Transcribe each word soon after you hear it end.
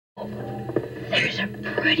There's a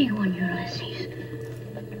pretty one, Ulysses.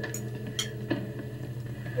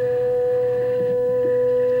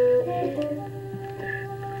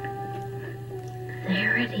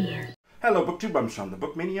 There it is. Hello BookTube, I'm Sean the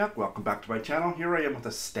Book Maniac. Welcome back to my channel. Here I am with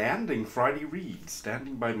a standing Friday read,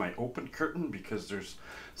 standing by my open curtain because there's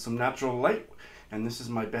some natural light, and this is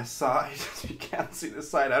my best side. You can't see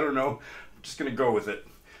this side, I don't know. I'm just gonna go with it.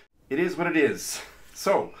 It is what it is.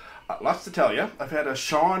 So, lots to tell you. I've had a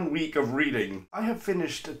Sean week of reading. I have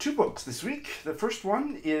finished 2 books this week. The first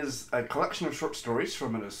one is a collection of short stories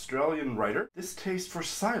from an Australian writer. This Taste for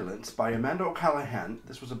Silence by Amanda O'Callaghan.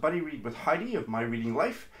 This was a buddy read with Heidi of My Reading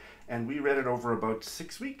Life, and we read it over about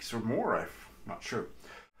 6 weeks or more, I'm not sure.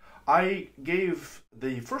 I gave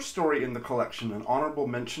the first story in the collection an honorable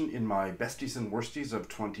mention in my Besties and Worsties of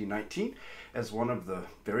 2019 as one of the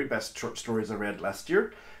very best short stories I read last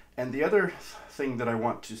year. And the other thing that I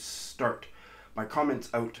want to start my comments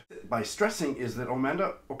out by stressing is that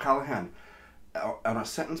Amanda O'Callaghan, on a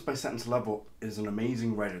sentence-by-sentence level, is an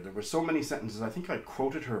amazing writer. There were so many sentences, I think I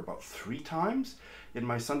quoted her about 3 times in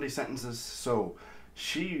my Sunday sentences, so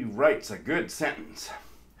she writes a good sentence.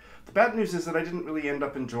 The bad news is that I didn't really end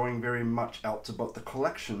up enjoying very much else about the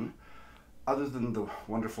collection other than the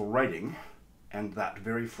wonderful writing and that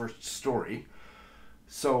very first story.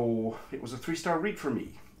 So it was a 3-star read for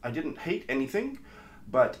me. I didn't hate anything,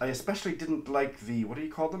 but I especially didn't like the, what do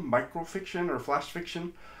you call them, microfiction or flash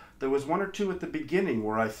fiction. There was 1 or 2 at the beginning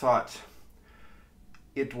where I thought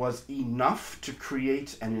it was enough to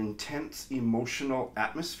create an intense emotional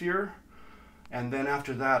atmosphere, and then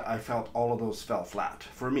after that I felt all of those fell flat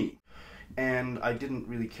for me. And I didn't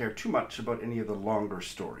really care too much about any of the longer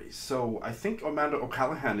stories. So I think Amanda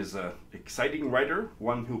O'Callaghan is an exciting writer,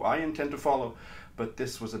 one who I intend to follow, but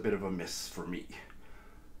this was a bit of a miss for me.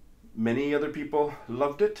 Many other people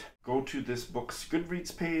loved it. Go to this book's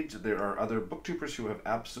Goodreads page. There are other booktubers who have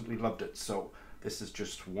absolutely loved it. So this is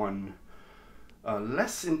just one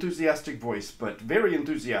less enthusiastic voice, but very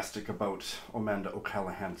enthusiastic about Amanda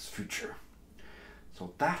O'Callaghan's future.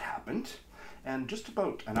 So that happened. And just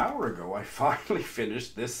about an hour ago, I finally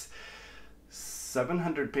finished this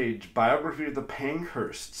 700-page biography of the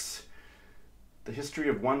Pankhursts, The History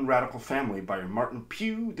of One Radical Family by Martin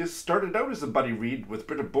Pugh. This started out as a buddy read with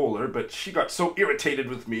Britta Bowler, but she got so irritated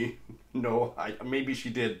with me. No, maybe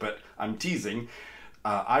she did, but I'm teasing.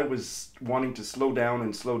 I was wanting to slow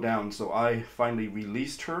down, so I finally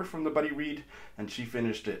released her from the buddy read, and she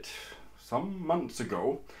finished it some months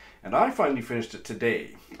ago, and I finally finished it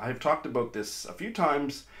today. I have talked about this a few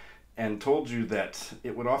times and told you that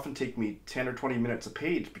it would often take me 10 or 20 minutes a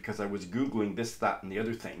page because I was Googling this, that, and the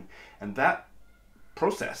other thing. And that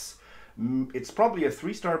process, it's probably a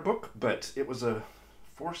 3-star book, but it was a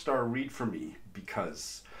 4-star read for me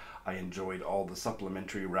because I enjoyed all the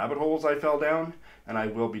supplementary rabbit holes I fell down, and I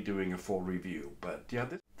will be doing a full review. But yeah,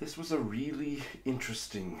 this was a really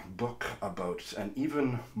interesting book about an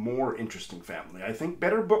even more interesting family. I think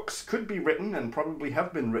better books could be written and probably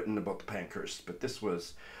have been written about the Pankhursts, but this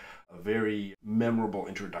was a very memorable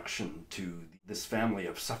introduction to this family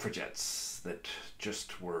of suffragettes that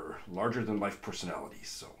just were larger-than-life personalities.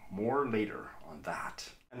 So more later on that.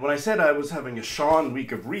 And when I said I was having a Sean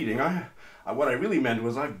week of reading, what I really meant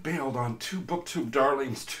was I bailed on 2 BookTube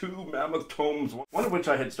darlings, 2 mammoth tomes, one of which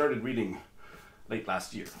I had started reading late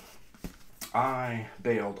last year. I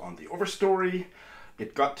bailed on The Overstory.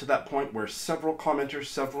 It got to that point where several commenters,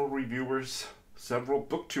 several reviewers, several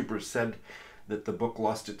booktubers said that the book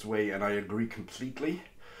lost its way, and I agree completely.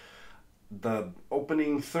 The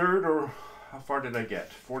opening third, or how far did I get?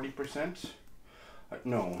 40%?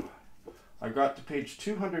 No. I got to page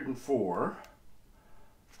 204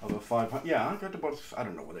 of a 500. Yeah, I got to about, I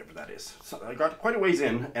don't know, whatever that is. So I got quite a ways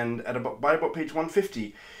in, and by about page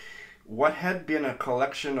 150, what had been a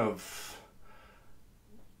collection of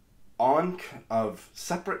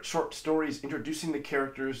separate short stories introducing the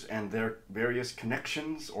characters and their various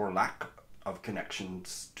connections or lack of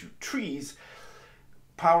connections to trees,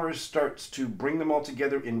 Powers starts to bring them all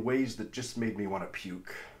together in ways that just made me want to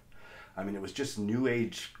puke. I mean, it was just new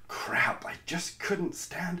age crap. I just couldn't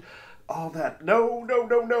stand all that. No, no,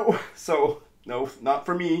 no, no. So, no, not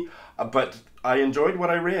for me. But I enjoyed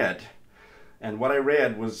what I read. And what I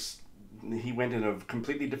read was, he went in a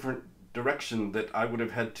completely different direction that I would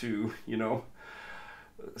have had to, you know,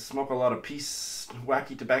 smoke a lot of peace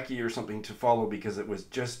wacky tobacco or something to follow, because it was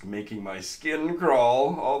just making my skin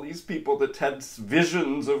crawl. All these people that had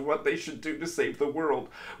visions of what they should do to save the world.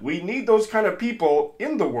 We need those kind of people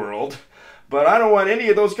in the world, but I don't want any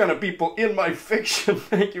of those kind of people in my fiction.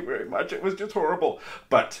 Thank you very much. It was just horrible.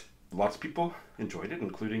 But lots of people enjoyed it,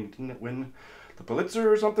 including, didn't it win the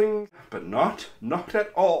Pulitzer or something, but not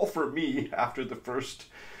at all for me after the first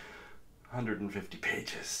 150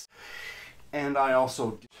 pages. And I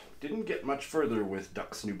also didn't get much further with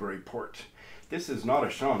Ducks Newburyport. This is not a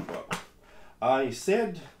Sean book. I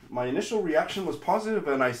said my initial reaction was positive,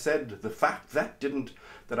 and I said the fact that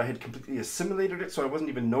I had completely assimilated it, so I wasn't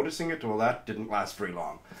even noticing it. Well, that didn't last very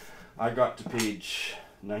long. I got to page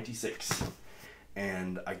 96,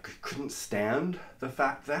 and I couldn't stand the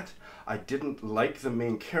fact that I didn't like the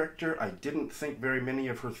main character. I didn't think very many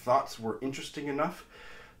of her thoughts were interesting enough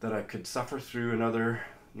that I could suffer through another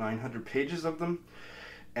 900 pages of them.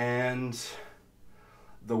 And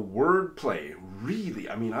the wordplay, really,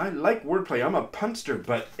 I mean, I like wordplay. I'm a punster,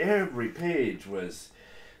 but every page was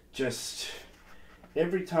just,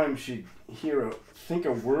 every time she'd think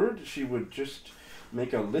a word, she would just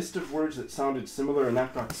make a list of words that sounded similar, and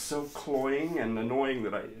that got so cloying and annoying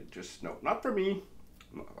that I just, no, not for me.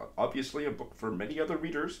 Obviously a book for many other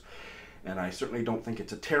readers, and I certainly don't think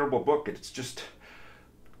it's a terrible book. It's just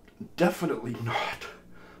definitely not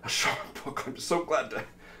a Sean book. I'm so glad to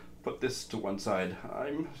put this to one side.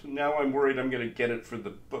 I'm worried I'm going to get it for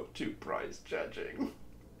the BookTube prize judging.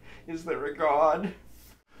 Is there a God?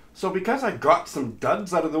 So because I got some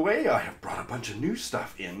duds out of the way, I have brought a bunch of new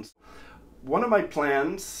stuff in. One of my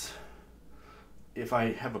plans, if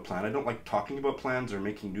I have a plan, I don't like talking about plans or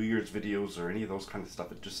making New Year's videos or any of those kind of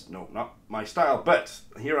stuff. It's just, no, not my style. But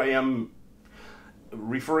here I am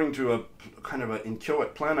referring to a kind of an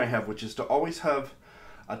inchoate plan I have, which is to always have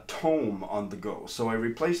a tome on the go. So I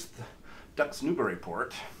replaced Ducks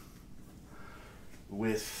Newburyport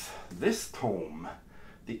with this tome,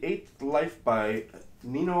 The Eighth Life by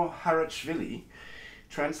Nino Harachvili,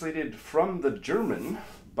 translated from the German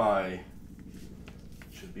by,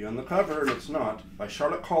 should be on the cover and it's not, by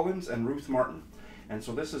Charlotte Collins and Ruth Martin. And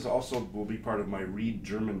so this is also will be part of my Read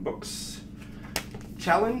German Books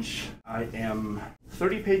challenge. I am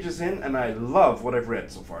 30 pages in and I love what I've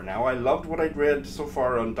read so far. Now, I loved what I'd read so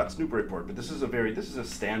far on Ducks Newburyport, but this is a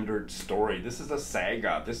standard story. This is a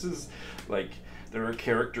saga. This is like, there are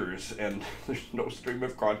characters and there's no stream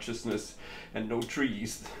of consciousness and no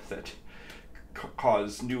trees that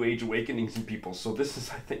cause new age awakenings in people. So this is,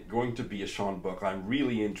 I think, going to be a Sean book. I'm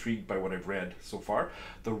really intrigued by what I've read so far.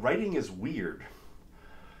 The writing is weird.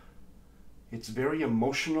 It's very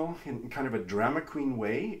emotional in kind of a drama queen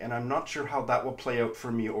way, and I'm not sure how that will play out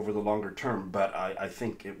for me over the longer term, but I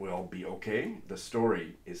think it will be okay. The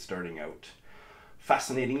story is starting out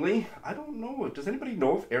fascinatingly. I don't know, does anybody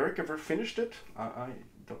know if Eric ever finished it? I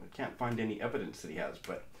can't find any evidence that he has,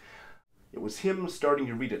 but it was him starting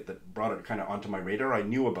to read it that brought it kind of onto my radar. I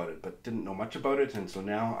knew about it, but didn't know much about it, and so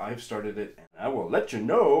now I've started it, and I will let you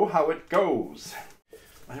know how it goes.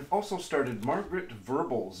 I have also started Margaret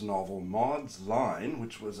Verbal's novel, Maud's Line,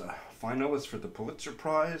 which was a finalist for the Pulitzer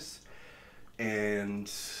Prize, and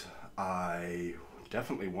I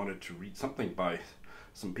definitely wanted to read something by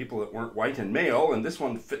some people that weren't white and male, and this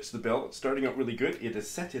one fits the bill. It's starting out really good. It is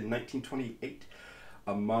set in 1928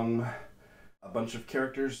 among a bunch of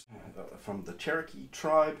characters from the Cherokee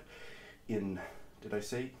tribe in, did I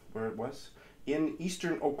say where it was? In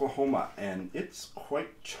eastern Oklahoma, and it's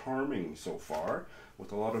quite charming so far,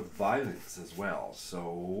 with a lot of violence as well.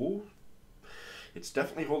 So it's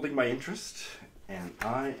definitely holding my interest, and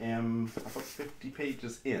I am about 50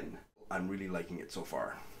 pages in. I'm really liking it so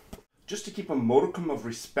far. Just to keep a modicum of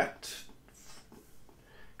respect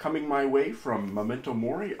coming my way from Memento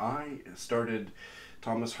Mori, I started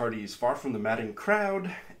Thomas Hardy's Far From the Madding Crowd,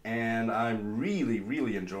 and I'm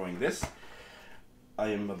really enjoying this. I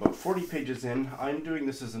am about 40 pages in. I'm doing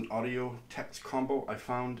this as an audio text combo. I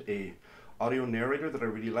found a audio narrator that I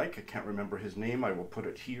really like. I can't remember his name. I will put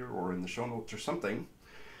it here or in the show notes or something.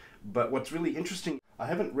 But what's really interesting, I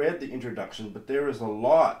haven't read the introduction, but there is a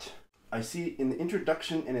lot I see in the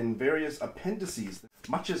introduction and in various appendices.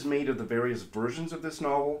 Much is made of the various versions of this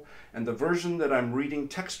novel, and the version that I'm reading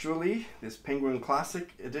textually, this Penguin Classic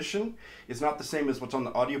edition, is not the same as what's on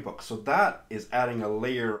the audiobook. So that is adding a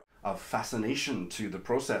layer of fascination to the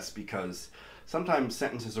process, because sometimes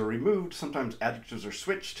sentences are removed, sometimes adjectives are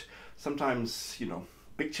switched, sometimes, you know,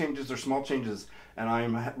 big changes or small changes, and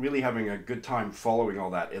I'm really having a good time following all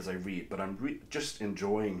that as I read. But I'm just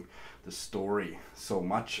enjoying the story so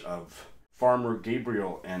much of Farmer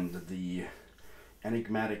Gabriel and the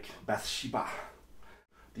enigmatic Bathsheba.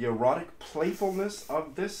 The erotic playfulness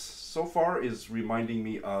of this so far is reminding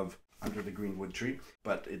me of Under the Green Wood Tree,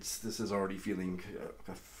 but this is already feeling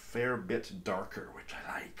a fair bit darker, which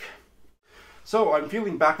I like. So I'm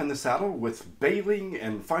feeling back in the saddle with bailing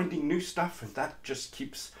and finding new stuff, and that just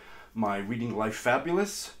keeps my reading life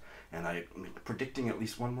fabulous. And I'm predicting at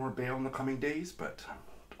least one more bail in the coming days, but I'm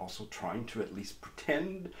also trying to at least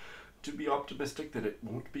pretend to be optimistic that it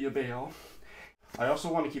won't be a bail. I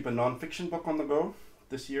also want to keep a non-fiction book on the go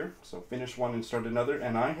this year, so finish one and start another.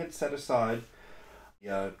 And I had set aside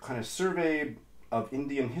a kind of survey of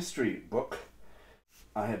Indian history book.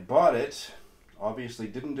 I had bought it, obviously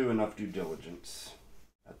didn't do enough due diligence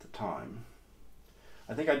at the time.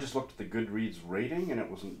 I think I just looked at the Goodreads rating and it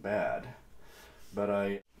wasn't bad. But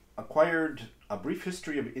I acquired A Brief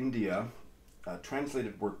History of India, a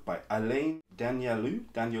translated work by Alain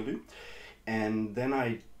Danielou, and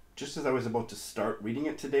then just as I was about to start reading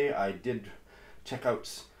it today, I did check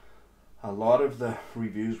out a lot of the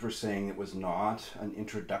reviews were saying it was not an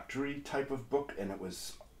introductory type of book, and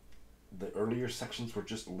the earlier sections were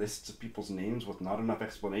just lists of people's names with not enough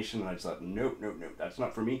explanation, and I just thought, no, that's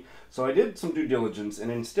not for me. So I did some due diligence,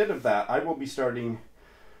 and instead of that, I will be starting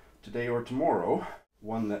today or tomorrow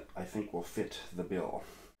one that I think will fit the bill.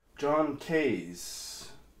 John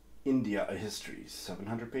Kay's India, A History,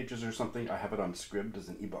 700 pages or something. I have it on Scribd as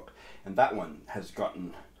an ebook, and that one has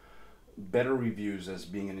gotten better reviews as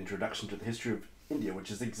being an introduction to the history of India,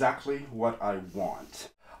 which is exactly what I want.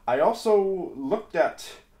 I also looked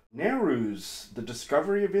at Nehru's The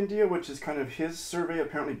Discovery of India, which is kind of his survey,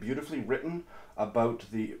 apparently beautifully written, about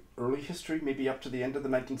the early history, maybe up to the end of the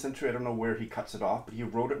 19th century. I don't know where he cuts it off, but he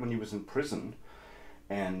wrote it when he was in prison,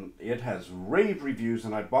 and it has rave reviews.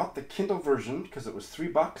 And I bought the Kindle version because it was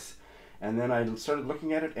 $3, and then I started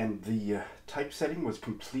looking at it, and the typesetting was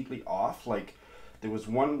completely off. Like, there was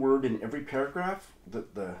one word in every paragraph.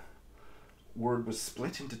 The word was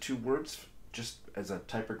split into two words just as a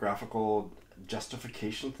typographical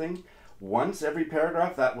justification thing. Once every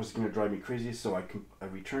paragraph, that was going to drive me crazy, so I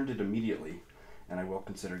returned it immediately, and I will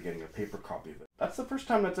consider getting a paper copy of it. That's the first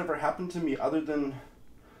time that's ever happened to me, other than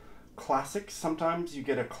classics. Sometimes you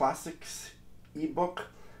get a classics ebook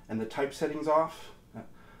and the typesetting's off.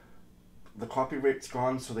 The copyright's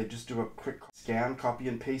gone, so they just do a quick scan, copy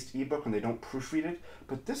and paste ebook, and they don't proofread it.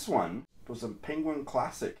 But this one was a Penguin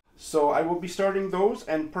Classic. So I will be starting those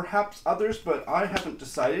and perhaps others, but I haven't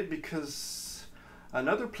decided, because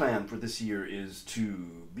another plan for this year is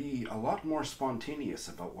to be a lot more spontaneous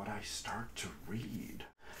about what I start to read.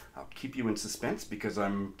 I'll keep you in suspense because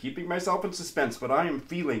I'm keeping myself in suspense, but I am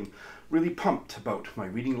feeling really pumped about my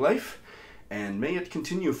reading life, and may it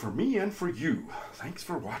continue for me and for you. Thanks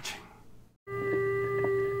for watching.